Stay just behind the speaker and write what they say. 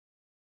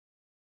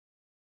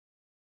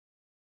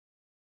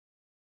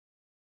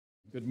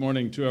Good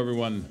morning to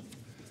everyone.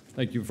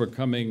 Thank you for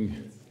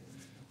coming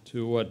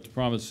to what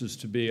promises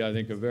to be, I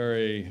think, a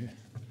very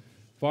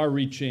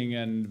far-reaching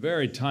and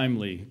very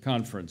timely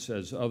conference,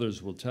 as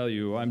others will tell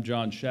you. I'm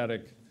John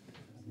Shattuck,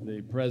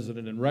 the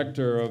President and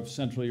Rector of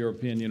Central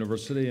European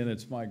University, and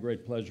it's my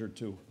great pleasure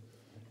to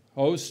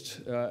host,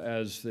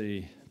 as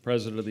the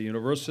President of the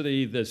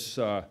University, this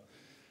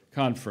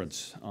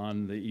conference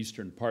on the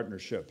Eastern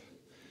Partnership.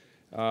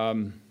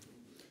 The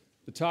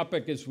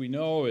topic, as we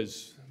know,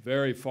 is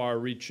very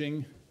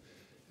far-reaching.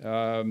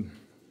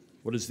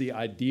 What is the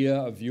idea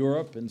of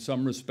Europe, in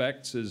some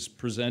respects, is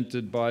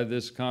presented by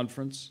this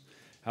conference?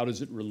 How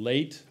does it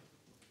relate,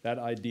 that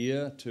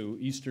idea, to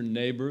Eastern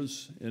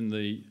neighbors in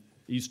the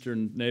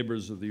Eastern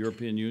neighbors of the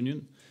European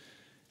Union?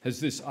 Has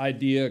this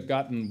idea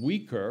gotten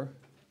weaker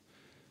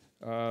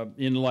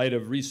in light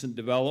of recent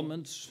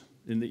developments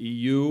in the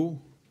EU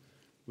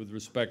with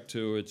respect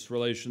to its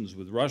relations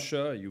with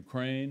Russia,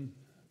 Ukraine,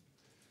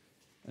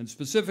 and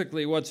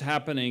specifically what's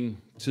happening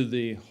to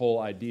the whole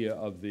idea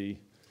of the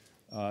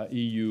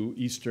EU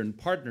Eastern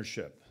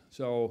Partnership?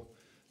 So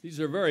these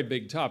are very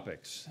big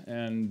topics,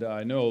 and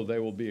I know they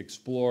will be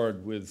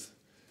explored with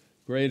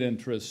great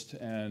interest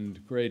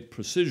and great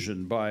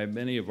precision by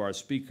many of our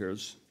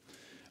speakers.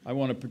 I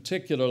want to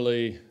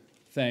particularly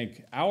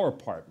thank our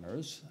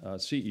partners,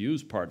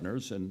 CEU's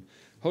partners, in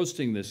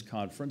hosting this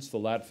conference, the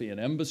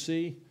Latvian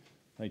Embassy.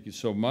 Thank you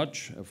so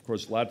much. Of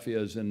course,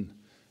 Latvia is in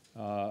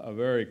a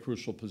very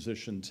crucial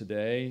position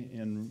today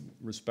in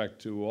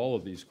respect to all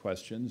of these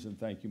questions, and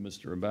thank you,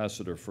 Mr.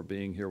 Ambassador, for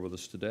being here with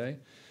us today.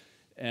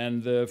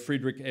 And the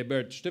Friedrich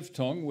Ebert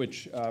Stiftung,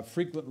 which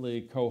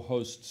frequently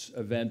co-hosts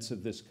events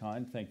of this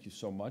kind. Thank you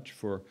so much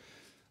for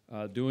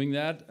doing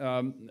that.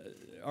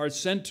 Our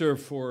Center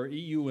for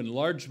EU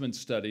Enlargement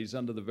Studies,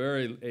 under the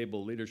very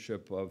able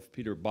leadership of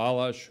Peter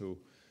Balázs, who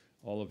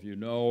all of you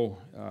know,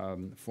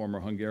 former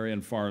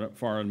Hungarian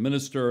foreign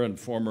minister and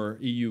former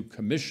EU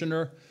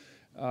commissioner,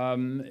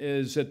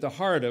 is at the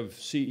heart of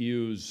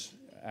CEU's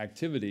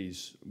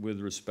activities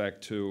with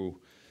respect to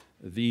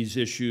these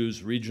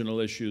issues, regional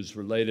issues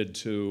related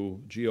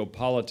to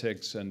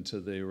geopolitics and to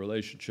the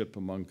relationship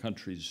among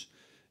countries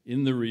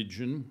in the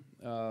region.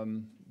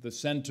 The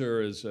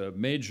center is a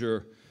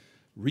major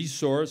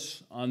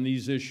resource on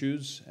these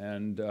issues,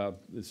 and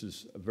this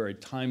is a very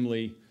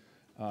timely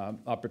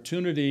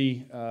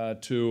opportunity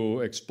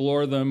to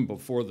explore them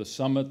before the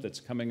summit that's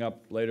coming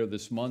up later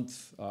this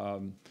month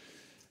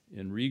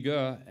in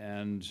Riga,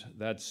 and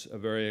that's a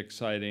very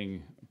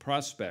exciting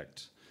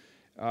prospect.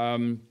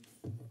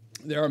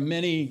 There are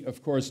many,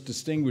 of course,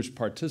 distinguished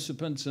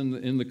participants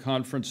in the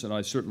conference, and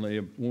I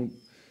certainly won't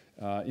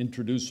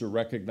introduce or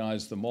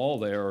recognize them all.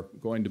 They are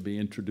going to be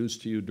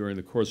introduced to you during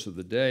the course of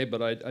the day,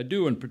 but I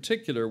do in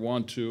particular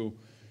want to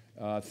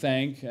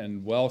thank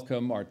and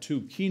welcome our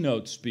two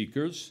keynote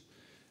speakers,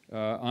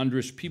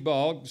 Andris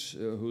Piebalgs,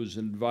 who's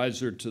an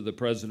advisor to the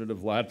President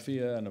of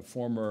Latvia and a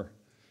former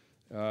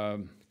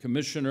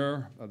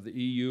Commissioner of the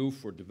EU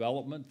for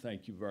Development.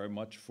 Thank you very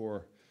much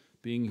for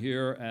being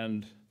here.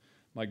 And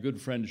my good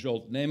friend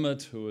Zsolt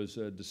Németh, who is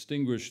a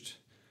distinguished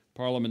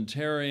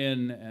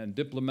parliamentarian and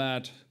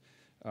diplomat,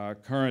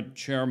 current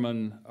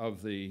chairman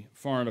of the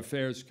Foreign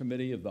Affairs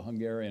Committee of the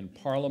Hungarian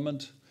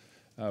Parliament,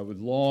 with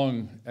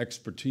long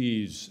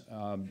expertise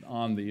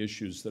on the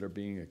issues that are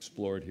being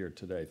explored here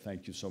today.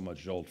 Thank you so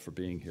much, Zsolt, for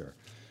being here.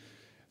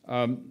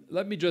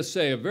 Let me just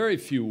say a very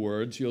few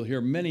words. You'll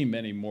hear many,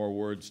 many more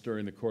words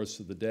during the course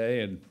of the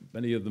day, and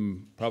many of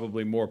them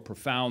probably more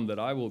profound that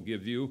I will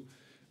give you,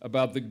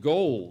 about the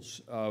goals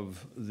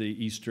of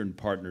the Eastern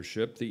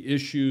Partnership, the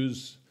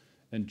issues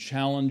and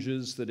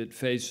challenges that it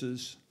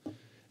faces,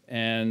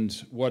 and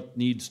what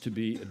needs to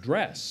be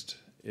addressed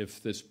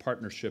if this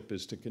partnership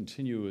is to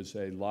continue as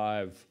a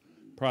live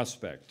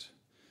prospect.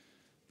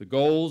 The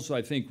goals,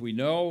 I think we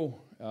know,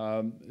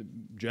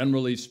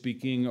 generally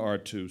speaking, are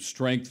to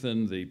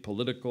strengthen the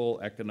political,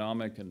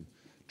 economic, and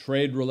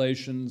trade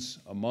relations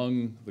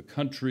among the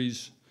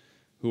countries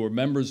who are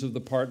members of the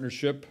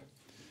partnership,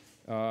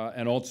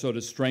 and also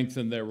to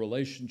strengthen their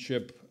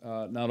relationship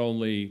not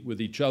only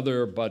with each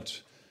other,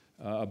 but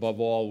above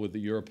all with the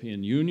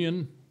European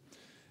Union,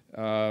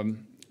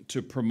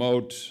 to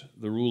promote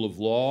the rule of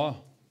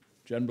law,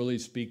 generally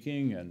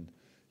speaking, and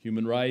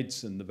human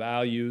rights and the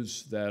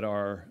values that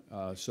are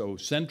so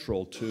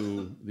central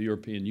to the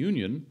European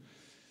Union,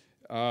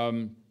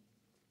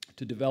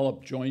 to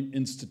develop joint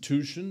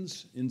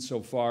institutions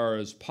insofar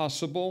as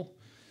possible,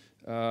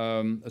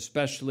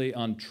 especially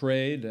on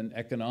trade and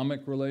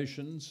economic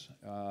relations.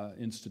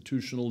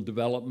 Institutional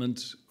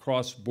development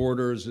cross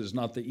borders is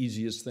not the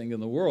easiest thing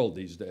in the world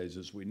these days,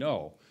 as we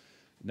know.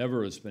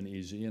 Never has been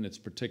easy, and it's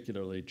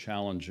particularly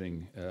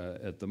challenging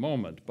at the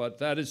moment. But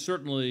that is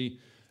certainly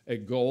a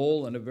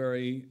goal, and a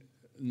very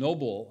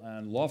noble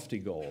and lofty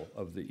goal,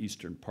 of the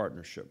Eastern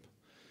Partnership.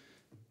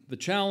 The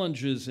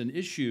challenges and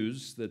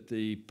issues that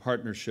the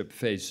partnership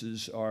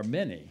faces are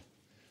many.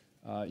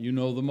 You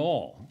know them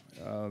all.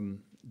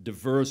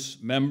 Diverse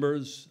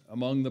members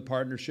among the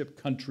partnership,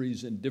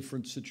 countries in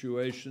different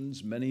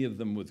situations, many of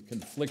them with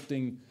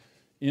conflicting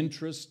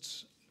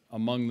interests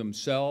among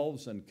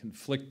themselves and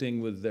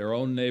conflicting with their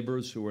own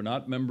neighbors who are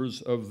not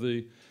members of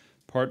the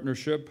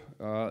partnership,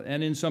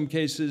 and in some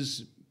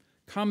cases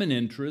common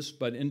interests,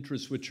 but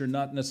interests which are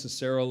not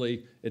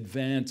necessarily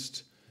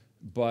advanced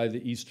by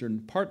the Eastern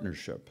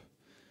Partnership.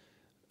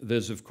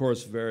 There's, of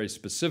course, very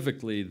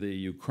specifically the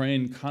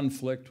Ukraine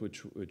conflict,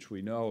 which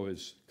we know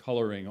is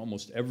coloring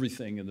almost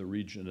everything in the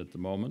region at the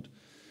moment.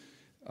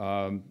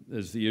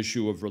 There's the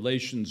issue of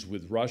relations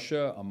with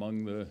Russia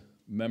among the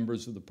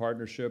members of the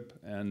partnership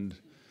and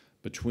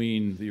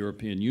between the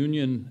European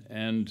Union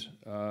and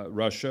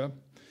Russia.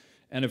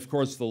 And of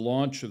course, the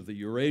launch of the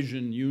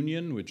Eurasian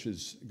Union, which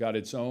has got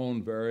its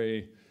own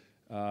very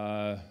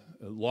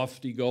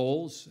lofty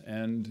goals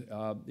and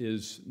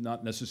is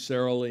not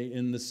necessarily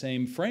in the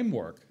same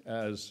framework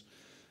as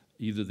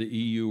either the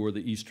EU or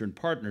the Eastern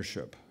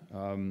Partnership.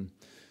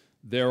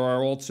 There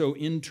are also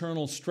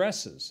internal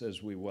stresses,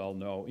 as we well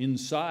know,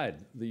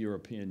 inside the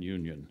European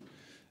Union,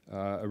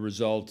 a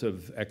result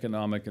of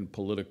economic and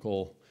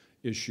political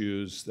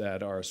issues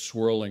that are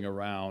swirling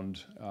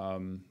around,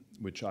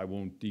 which I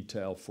won't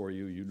detail for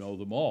you. You know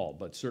them all,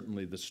 but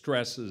certainly the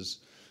stresses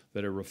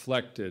that are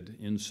reflected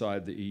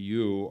inside the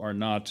EU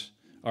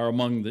are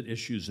among the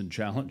issues and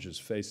challenges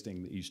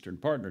facing the Eastern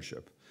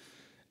Partnership.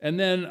 And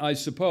then I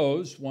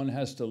suppose one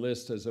has to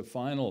list as a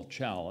final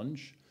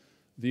challenge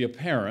the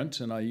apparent,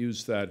 and I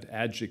use that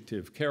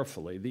adjective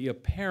carefully, the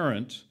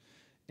apparent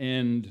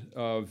end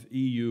of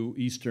EU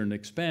Eastern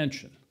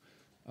expansion.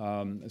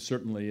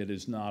 Certainly it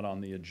is not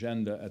on the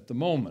agenda at the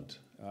moment,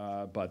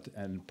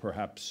 and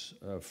perhaps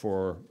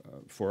for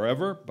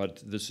forever,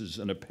 but this is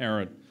an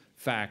apparent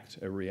fact,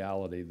 a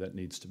reality that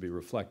needs to be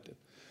reflected.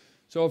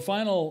 So a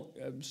final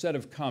set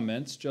of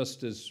comments,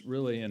 just as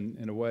really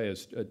in a way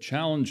as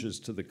challenges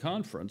to the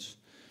conference.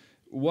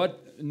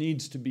 What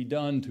needs to be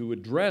done to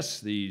address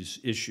these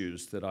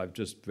issues that I've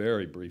just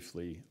very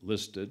briefly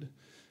listed?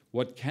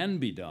 What can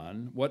be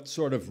done? What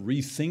sort of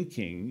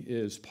rethinking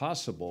is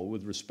possible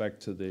with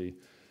respect to the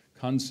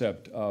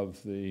concept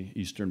of the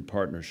Eastern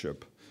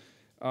Partnership?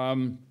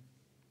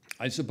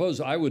 I suppose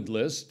I would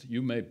list,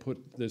 you may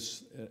put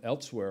this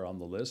elsewhere on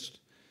the list,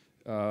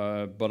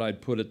 but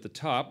I'd put at the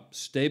top,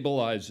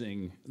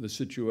 stabilizing the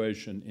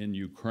situation in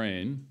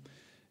Ukraine,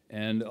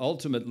 and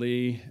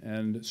ultimately,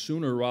 and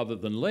sooner rather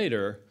than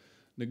later,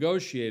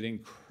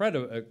 negotiating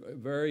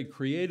very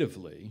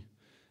creatively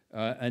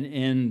an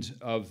end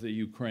of the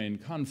Ukraine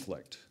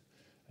conflict,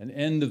 an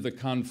end of the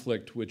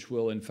conflict which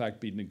will in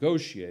fact be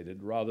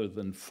negotiated rather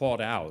than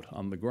fought out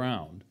on the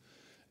ground.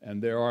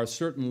 And there are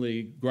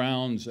certainly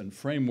grounds and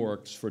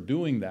frameworks for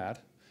doing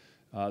that.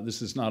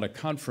 This is not a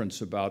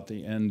conference about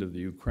the end of the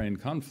Ukraine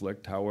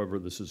conflict. However,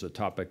 this is a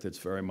topic that's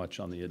very much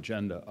on the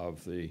agenda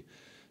of the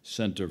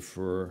Center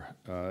for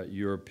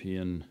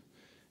European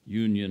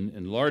Union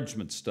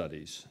Enlargement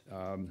Studies.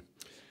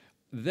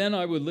 Then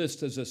I would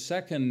list as a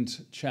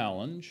second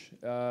challenge,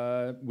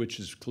 which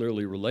is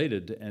clearly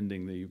related to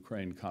ending the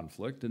Ukraine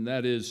conflict, and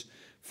that is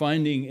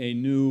finding a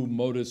new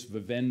modus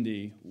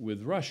vivendi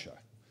with Russia.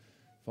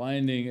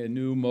 Finding a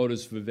new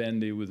modus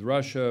vivendi with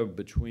Russia,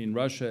 between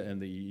Russia and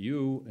the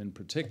EU in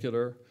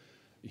particular.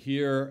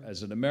 Here,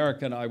 as an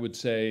American, I would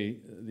say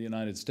the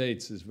United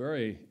States is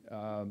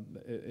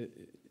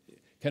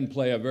can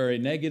play a very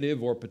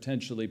negative or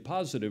potentially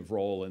positive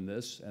role in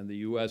this, and the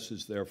US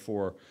is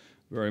therefore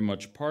very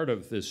much part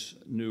of this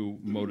new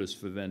modus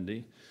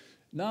vivendi.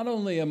 Not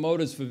only a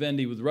modus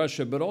vivendi with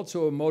Russia, but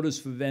also a modus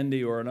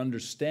vivendi or an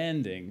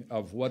understanding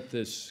of what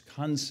this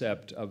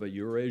concept of a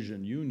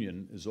Eurasian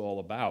Union is all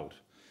about,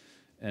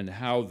 and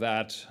how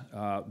that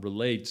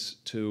relates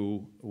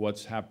to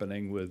what's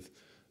happening with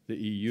the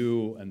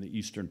EU and the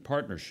Eastern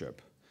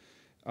Partnership.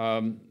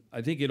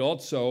 I think it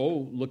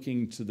also,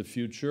 looking to the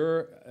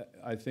future,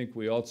 I think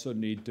we also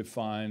need to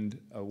find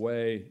a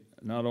way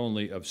not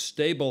only of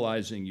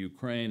stabilizing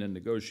Ukraine and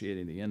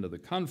negotiating the end of the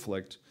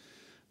conflict,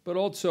 but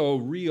also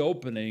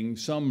reopening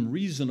some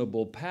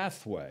reasonable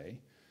pathway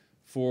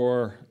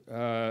for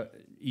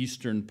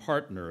Eastern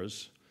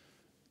partners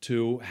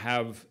to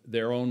have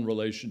their own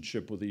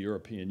relationship with the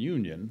European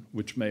Union,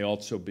 which may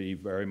also be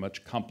very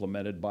much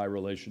complemented by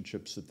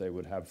relationships that they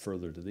would have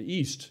further to the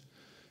east.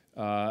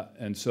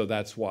 And so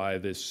that's why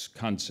this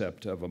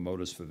concept of a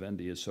modus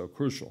vivendi is so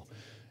crucial.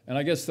 And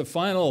I guess the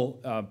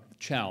final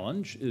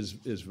challenge is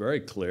very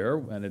clear,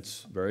 and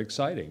it's very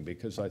exciting,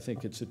 because I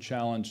think it's a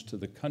challenge to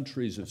the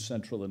countries of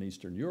Central and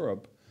Eastern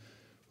Europe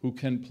who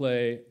can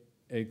play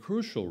a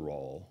crucial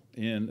role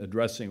in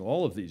addressing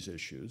all of these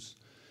issues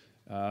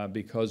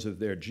because of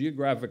their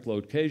geographic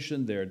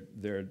location,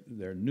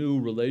 their new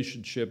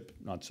relationship,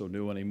 not so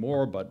new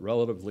anymore, but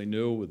relatively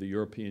new with the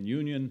European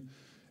Union,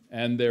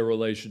 and their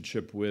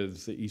relationship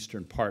with the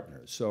Eastern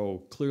partners.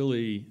 So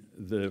clearly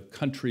the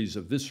countries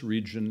of this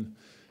region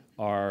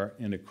are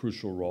in a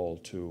crucial role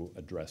to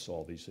address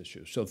all these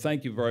issues. So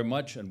thank you very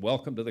much, and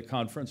welcome to the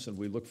conference, and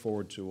we look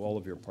forward to all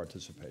of your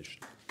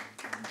participation.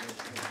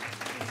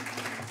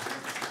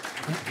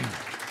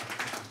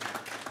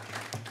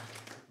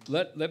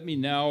 Let me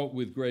now,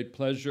 with great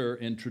pleasure,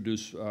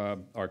 introduce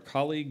our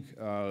colleague,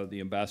 the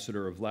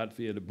Ambassador of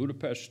Latvia to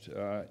Budapest,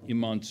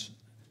 Imants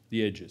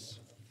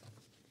Liegis.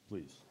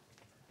 Please.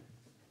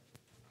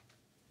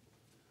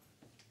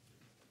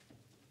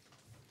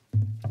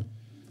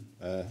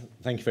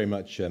 Thank you very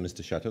much,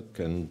 Mr. Shattuck,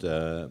 and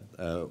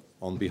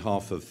on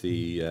behalf of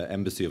the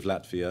Embassy of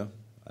Latvia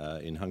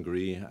in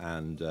Hungary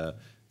and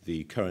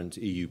the current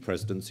EU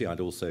Presidency, I'd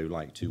also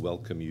like to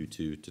welcome you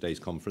to today's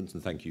conference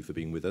and thank you for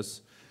being with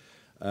us.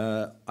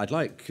 I'd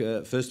like,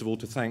 first of all,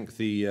 to thank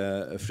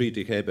the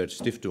Friedrich Ebert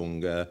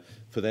Stiftung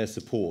for their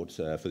support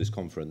for this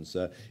conference.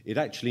 It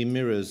actually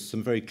mirrors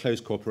some very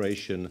close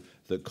cooperation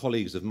that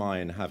colleagues of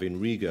mine have in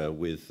Riga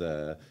with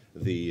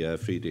the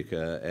Friedrich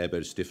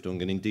Ebert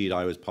Stiftung, and indeed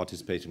I was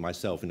participating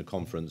myself in a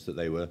conference that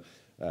they were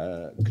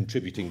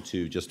contributing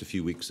to just a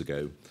few weeks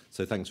ago.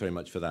 So thanks very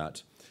much for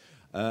that.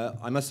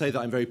 I must say that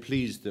I'm very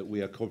pleased that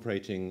we are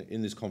cooperating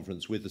in this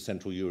conference with the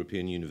Central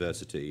European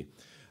University.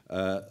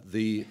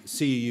 The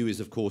CEU is,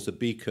 of course, a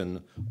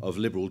beacon of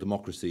liberal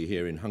democracy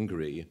here in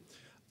Hungary,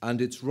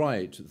 and it's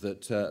right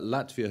that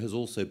Latvia has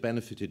also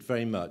benefited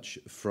very much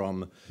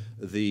from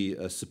the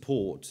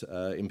support,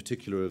 in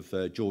particular,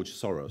 of George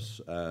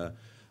Soros.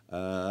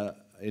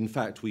 In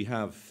fact, we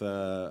have,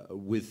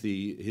 with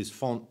his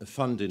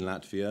fund in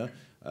Latvia,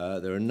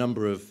 there are a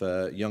number of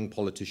young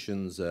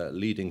politicians,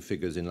 leading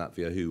figures in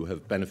Latvia who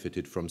have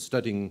benefited from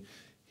studying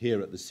here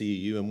at the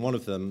CEU, and one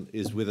of them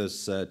is with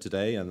us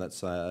today, and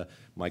that's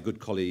my good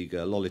colleague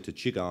Lolita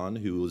Chigan,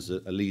 who was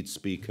a lead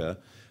speaker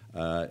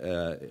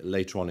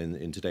later on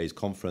in today's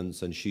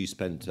conference, and she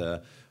spent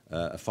a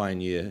fine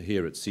year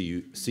here at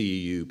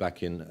CEU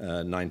back in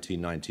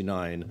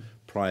 1999,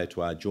 prior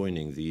to our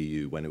joining the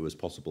EU, when it was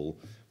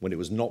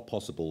not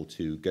possible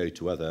to go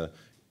to other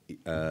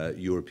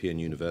European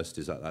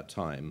universities at that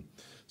time.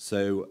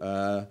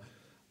 So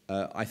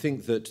I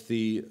think that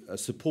the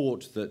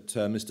support that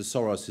Mr.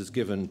 Soros has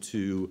given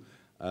to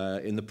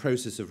in the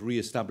process of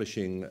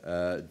re-establishing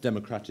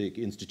democratic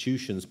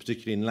institutions,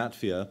 particularly in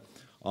Latvia,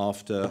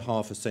 after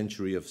half a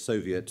century of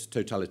Soviet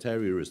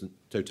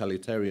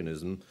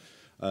totalitarianism,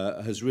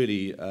 has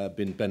really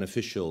been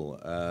beneficial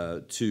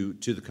to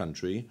the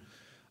country.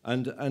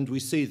 And we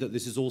see that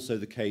this is also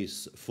the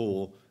case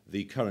for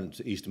the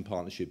current Eastern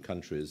Partnership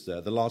countries.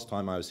 The last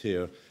time I was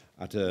here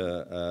at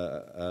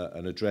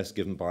an address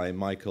given by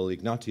Michael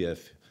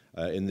Ignatieff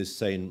in this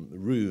same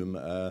room,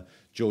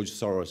 George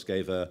Soros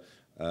gave a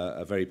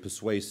very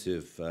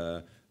persuasive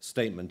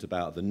statement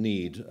about the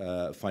need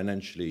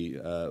financially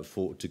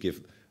to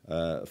give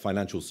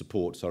financial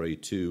support,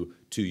 to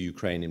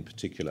Ukraine in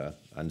particular.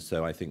 And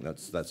so I think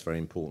that's very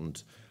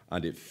important,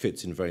 and it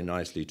fits in very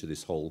nicely to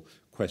this whole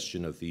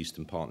question of the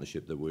Eastern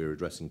Partnership that we're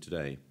addressing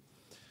today.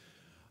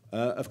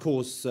 Of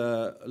course,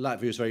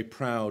 Latvia is very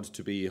proud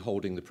to be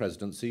holding the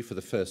presidency for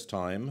the first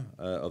time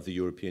of the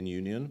European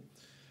Union,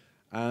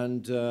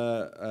 and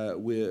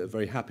we're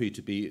very happy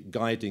to be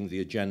guiding the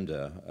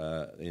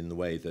agenda in the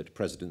way that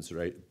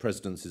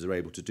presidencies are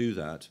able to do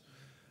that.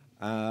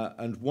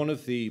 And one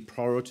of the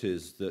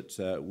priorities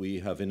that we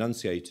have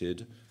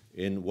enunciated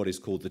in what is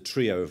called the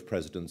trio of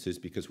presidencies,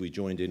 because we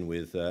joined in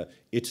with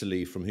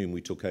Italy, from whom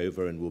we took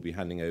over, and we'll be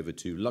handing over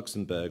to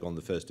Luxembourg on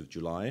the 1st of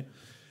July.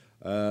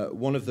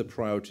 One of the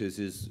priorities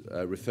is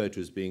referred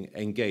to as being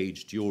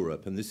engaged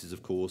Europe, and this is,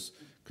 of course,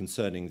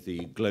 concerning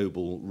the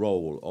global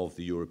role of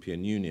the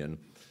European Union.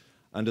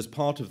 And as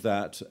part of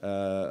that,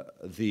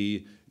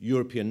 the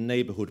European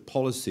neighbourhood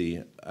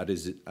policy,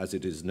 as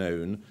it is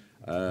known,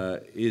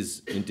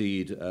 is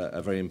indeed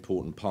a very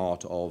important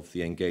part of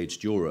the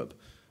engaged Europe.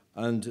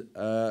 And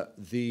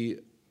the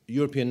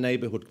European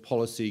neighbourhood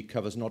policy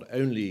covers not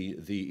only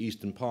the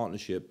Eastern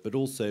Partnership, but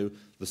also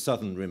the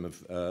southern rim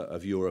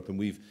of Europe. And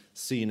we've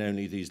seen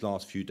only these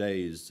last few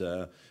days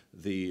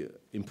the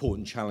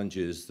important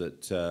challenges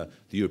that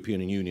the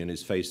European Union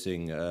is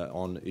facing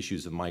on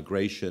issues of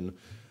migration,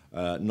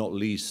 not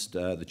least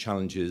the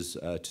challenges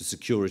to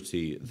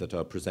security that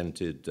are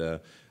presented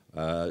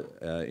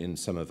in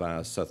some of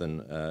our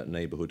southern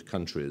neighbourhood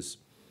countries.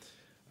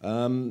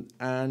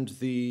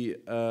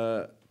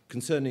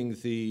 Concerning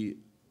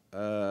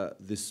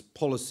this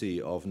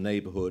policy of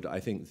neighbourhood, I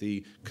think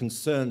the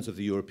concerns of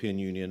the European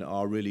Union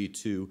are really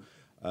to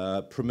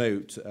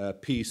promote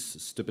peace,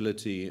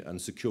 stability and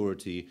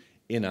security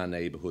in our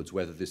neighbourhoods,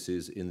 whether this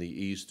is in the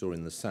east or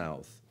in the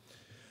south.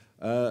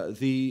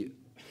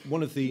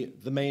 One of the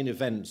main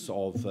events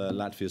of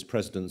Latvia's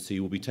presidency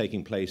will be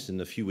taking place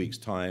in a few weeks'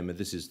 time.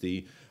 This is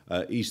the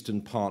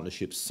Eastern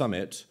Partnership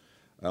Summit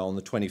on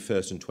the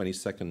 21st and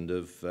 22nd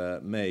of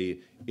May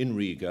in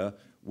Riga,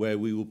 where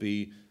we will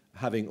be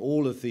having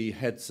all of the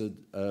heads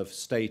of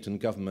state and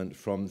government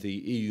from the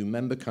EU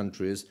member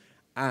countries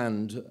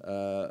and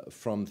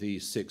from the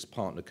 6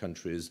 partner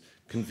countries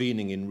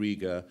convening in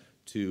Riga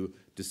to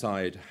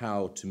decide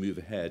how to move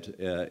ahead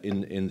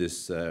in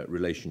this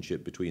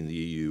relationship between the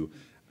EU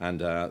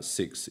and our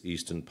 6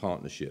 Eastern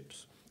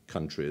Partnerships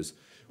countries.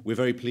 We're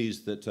very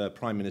pleased that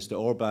Prime Minister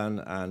Orban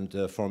and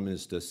Foreign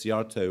Minister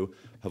Siarto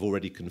have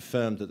already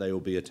confirmed that they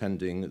will be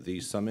attending the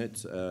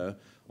summit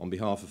on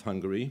behalf of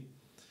Hungary.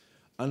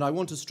 And I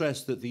want to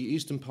stress that the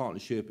Eastern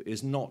Partnership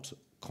is not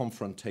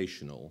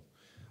confrontational.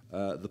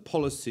 The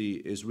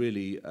policy is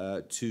really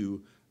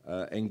to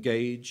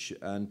engage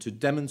and to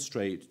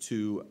demonstrate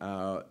to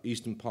our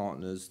Eastern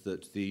partners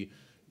that the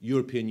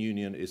European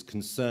Union is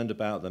concerned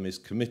about them, is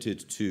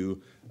committed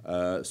to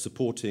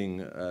supporting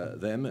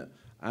them,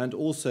 and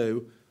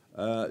also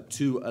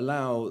to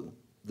allow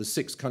the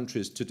 6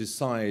 countries to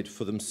decide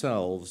for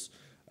themselves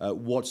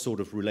what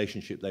sort of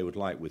relationship they would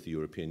like with the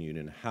European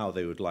Union, how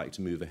they would like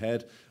to move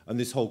ahead. And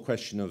this whole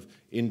question of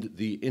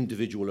the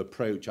individual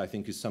approach, I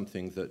think, is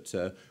something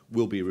that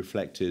will be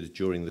reflected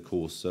during the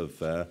course of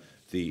the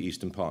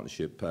Eastern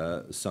Partnership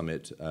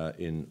Summit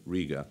in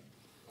Riga.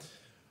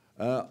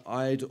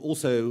 I'd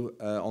also,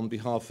 on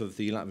behalf of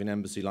the Latvian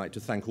Embassy, like to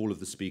thank all of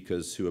the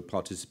speakers who are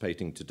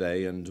participating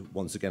today. And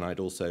once again, I'd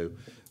also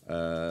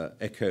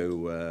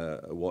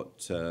echo what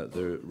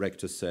the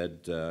Rector said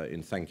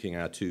in thanking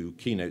our 2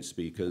 keynote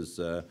speakers,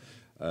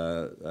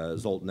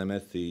 Zsolt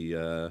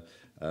Nemeth,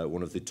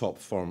 one of the top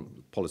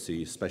foreign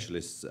policy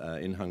specialists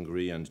in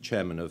Hungary and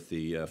chairman of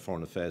the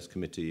Foreign Affairs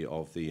Committee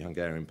of the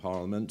Hungarian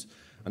Parliament,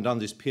 and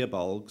Andris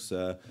Piebalgs,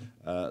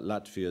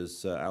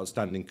 Latvia's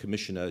outstanding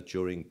commissioner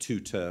during 2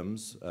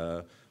 terms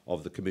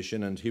of the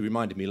Commission. And he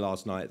reminded me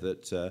last night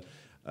that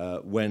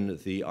when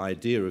the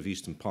idea of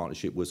Eastern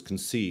Partnership was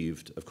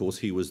conceived, of course,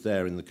 he was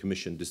there in the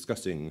Commission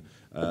discussing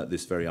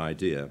this very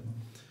idea.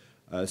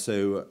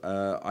 So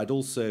I'd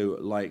also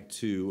like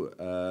to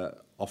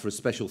offer a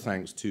special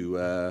thanks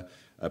to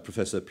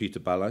Professor Peter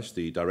Balázs,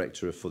 the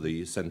Director for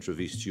the Centre of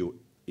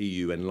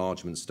EU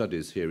Enlargement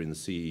Studies here in the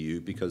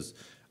CEU, because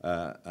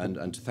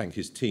and to thank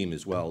his team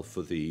as well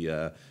for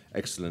the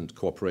excellent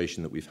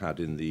cooperation that we've had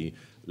in the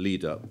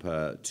lead-up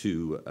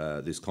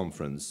to this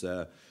conference.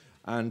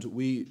 And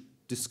we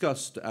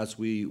discussed, as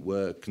we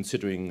were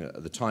considering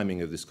the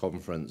timing of this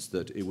conference,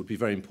 that it would be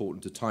very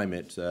important to time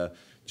it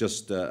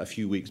just a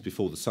few weeks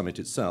before the summit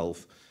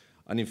itself.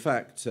 And in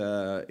fact,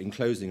 in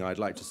closing, I'd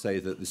like to say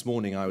that this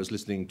morning I was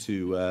listening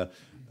to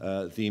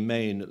the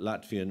main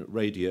Latvian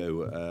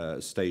radio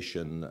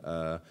station,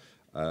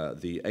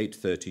 the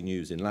 8:30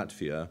 News in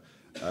Latvia,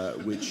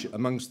 which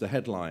amongst the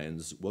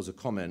headlines was a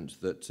comment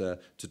that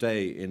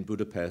today in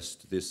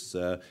Budapest this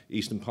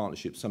Eastern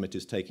Partnership Summit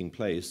is taking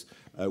place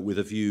with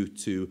a view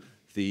to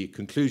the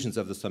conclusions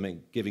of the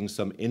summit giving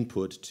some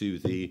input to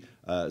the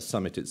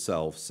summit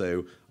itself.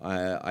 So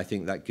I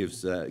think that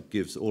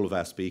gives all of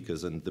our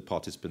speakers and the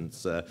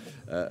participants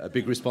a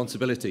big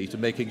responsibility to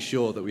making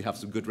sure that we have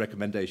some good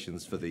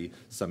recommendations for the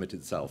summit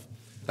itself.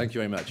 Thank you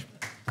very much.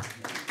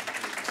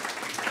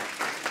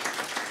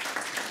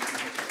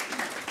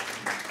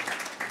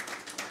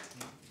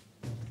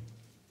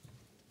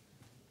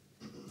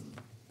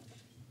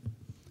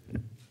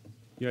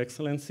 Your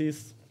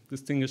Excellencies,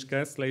 distinguished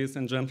guests, ladies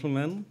and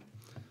gentlemen,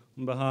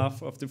 on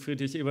behalf of the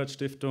Friedrich Ebert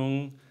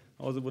Stiftung,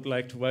 I also would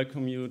like to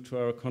welcome you to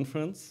our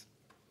conference.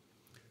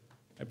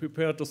 I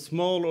prepared a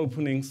small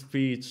opening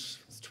speech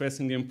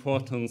stressing the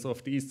importance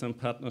of the Eastern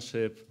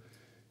Partnership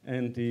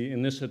and the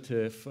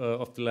initiative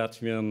of the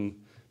Latvian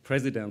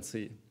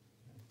presidency.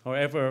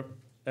 However,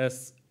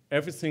 as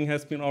everything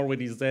has been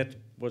already said,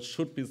 what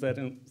should be said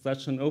in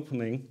such an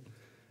opening,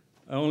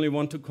 I only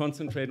want to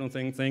concentrate on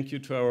saying thank you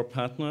to our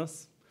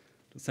partners,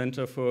 the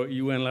Center for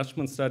EU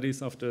Enlargement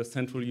Studies of the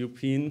Central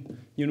European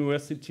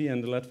University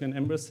and the Latvian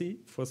Embassy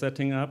for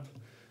setting up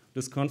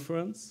this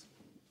conference.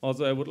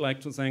 Also, I would like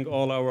to thank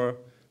all our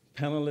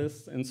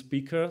panelists and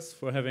speakers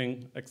for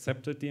having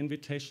accepted the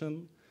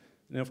invitation.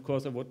 And of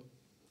course, I would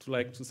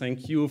like to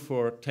thank you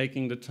for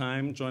taking the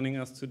time, joining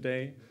us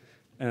today,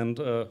 and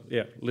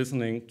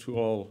listening to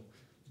all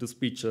the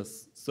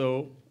speeches.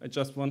 So I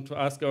just want to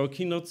ask our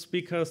keynote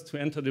speakers to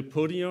enter the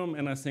podium,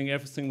 and I think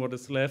everything what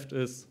is left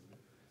is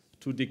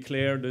to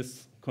declare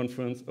this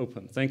conference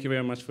open. Thank you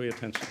very much for your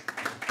attention.